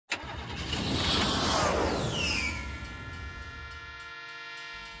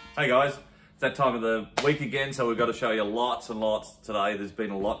Hey guys, it's that time of the week again, so we've got to show you lots and lots today. There's been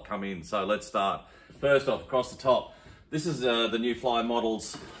a lot come in, so let's start. First off, across the top, this is the new Fly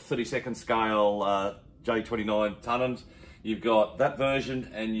Models 32nd scale J29 tonnage. You've got that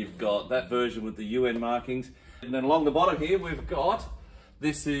version and you've got that version with the UN markings. And then along the bottom here, we've got,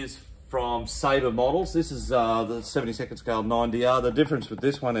 this is from Sabre Models. This is the 72nd scale 9DR. The difference with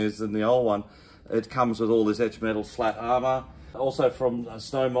this one is in the old one, it comes with all this etched metal slat armor. Also from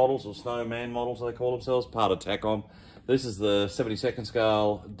Snow Models, or Snowman Models they call themselves, part of Takom. This is the 72nd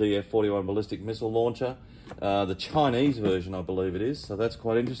scale DF41 ballistic missile launcher. The Chinese version, I believe it is, so that's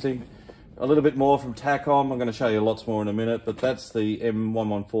quite interesting. A little bit more from Takom. I'm going to show you lots more in a minute, but that's the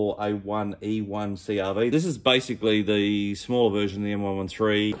M114 A-1E1 CRV. This is basically the smaller version of the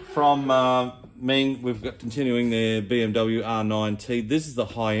M113. From Meng, we've got continuing their BMW R9T. This is the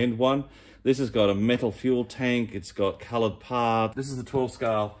high-end one. This has got a metal fuel tank. It's got coloured parts. This is the 12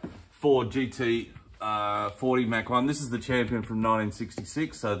 scale Ford GT40 Mach 1. This is the champion from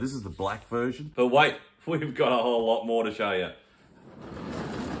 1966, so this is the black version. But wait, we've got a whole lot more to show you.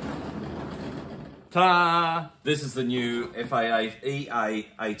 Ta-da! This is the new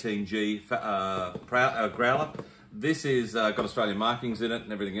A-18G Growler. This is got Australian markings in it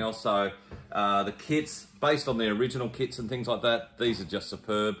and everything else, so the kits, based on the original kits and things like that, these are just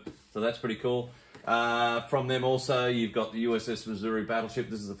superb, so that's pretty cool. From them also, you've got the USS Missouri battleship.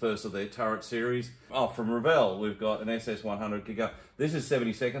 This is the first of their turret series. Oh, from Revell, we've got an SS100 Giga. This is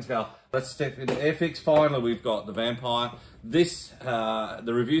 72nd scale. Let's step into Airfix. Finally, we've got the Vampire. This, the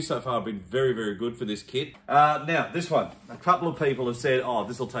reviews so far have been very, very good for this kit. Now, this one, a couple of people have said, oh,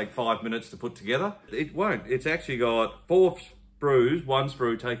 this will take 5 minutes to put together. It won't. It's actually got 4 sprues, 1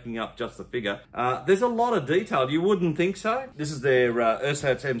 sprue taking up just the figure. There's a lot of detail. You wouldn't think so. This is their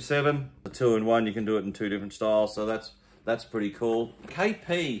Ersatz M7, the 2-in-1. You can do it in 2 different styles, so that's pretty cool.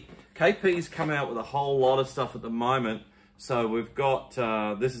 KP's come out with a whole lot of stuff at the moment. So we've got,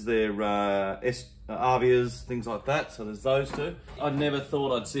 this is their Avias, things like that. So there's those two. I never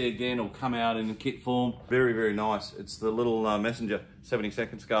thought I'd see again or come out in a kit form. Very, very nice. It's the little Messenger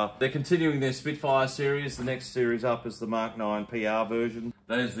 72nd scale. They're continuing their Spitfire series. The next series up is the Mark 9 PR version.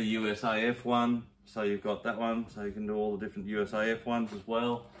 There's the USAF one. So you've got that one. So you can do all the different USAF ones as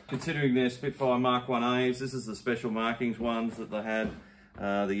well. Continuing their Spitfire Mark 1As. This is the special markings ones that they had.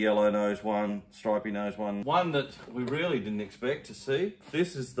 The yellow nose one, stripy nose one. One that we really didn't expect to see.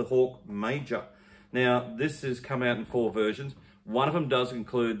 This is the Hawk Major. Now, this has come out in 4 versions. One of them does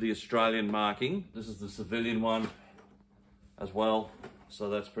include the Australian marking. This is the civilian one as well. So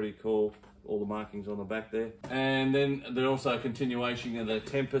that's pretty cool. All the markings on the back there. And then they're also a continuation of the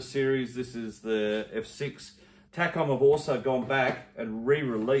Tempest series. This is the F6. Takom have also gone back and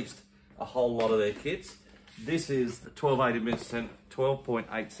re-released a whole lot of their kits. This is the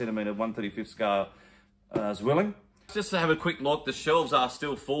 12.8 centimetre 1/35 scale Zwilling. Just to have a quick look, the shelves are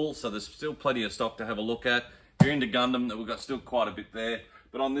still full, so there's still plenty of stock to have a look at. If you're into Gundam, we've got still quite a bit there.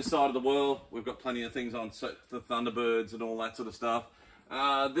 But on this side of the world, we've got plenty of things on the Thunderbirds and all that sort of stuff.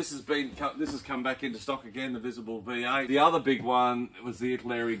 This has come back into stock again, the Visible V8. The other big one was the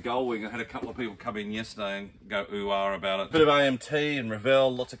Italeri Gullwing. I had a couple of people come in yesterday and go ooh-ah about it. Bit of AMT and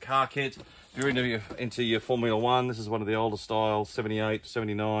Revell, lots of car kits. If you're into your Formula One, this is one of the older style 78,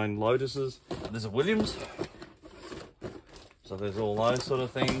 79 Lotuses. There's a Williams. So there's all those sort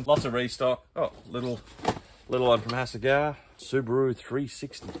of things. Lots of restock. Oh, little one from Hasegawa. Subaru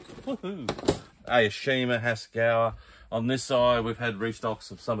 360. Woohoo! Ayashima, Hasegawa. On this side, we've had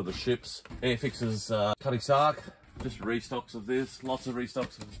restocks of some of the ships. Airfix's Kudisark. Just restocks of this. Lots of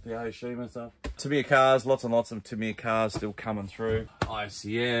restocks of the Ayashima stuff. Tamiya cars, lots and lots of Tamiya cars still coming through.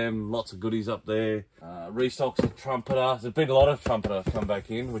 ICM, lots of goodies up there. Restocks of Trumpeter. There's been a lot of Trumpeter come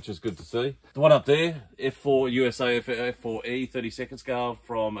back in, which is good to see. The one up there, F4 USA F4E 32nd scale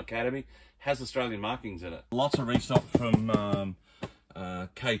from Academy, has Australian markings in it. Lots of restock from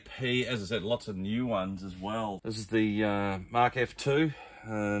KP. As I said, lots of new ones as well. This is the Mark F2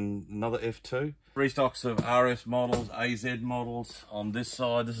 and another F2. Restocks of RF models, AZ models on this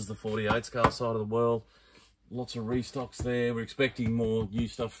side. This is the 48 scale side of the world. Lots of restocks there. We're expecting more new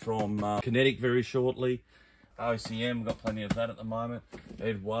stuff from Kinetic very shortly. OCM, we've got plenty of that at the moment.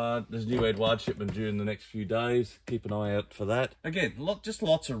 Edward, there's a new Edward shipment due in the next few days. Keep an eye out for that. Again, just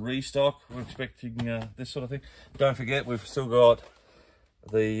lots of restock. We're expecting this sort of thing. Don't forget, we've still got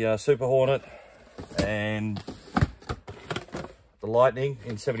the Super Hornet and the Lightning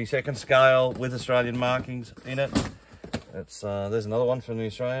in 72nd scale with Australian markings in it. There's another one from the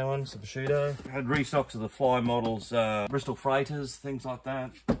Australian ones, the Bushido. Had restocks of the Fly Models, Bristol Freighters, things like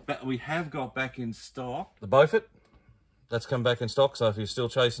that. But we have got back in stock the Beaufort, that's come back in stock, so if you're still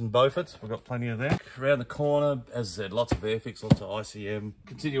chasing Beauforts, we've got plenty of that. Around the corner, as I said, lots of Airfix, lots of ICM.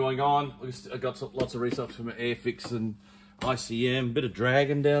 Continuing on, I've got lots of restocks from Airfix and ICM, bit of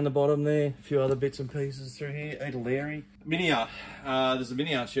Dragon down the bottom there, a few other bits and pieces through here. A-Larry. Mini Art, there's a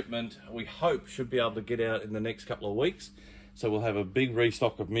Mini Art shipment we hope should be able to get out in the next couple of weeks. So we'll have a big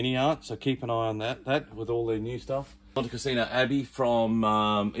restock of Mini Art, so keep an eye on that with all their new stuff. Monte Cassino Abbey from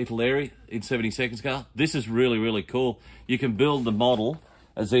A-Larry in 70 seconds car. This is really, really cool. You can build the model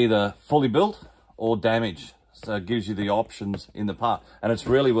as either fully built or damaged. So it gives you the options in the part. And it's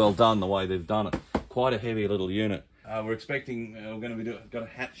really well done the way they've done it. Quite a heavy little unit. We're expecting, we're going to be got a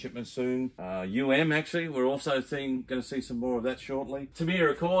hat shipment soon. actually, we're also going to see some more of that shortly. Tamiya,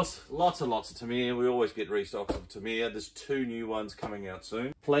 of course, lots and lots of Tamiya. We always get restocks of Tamiya. There's 2 new ones coming out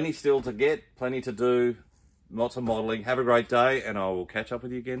soon. Plenty still to get, plenty to do. Lots of modelling. Have a great day, and I will catch up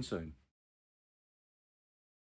with you again soon.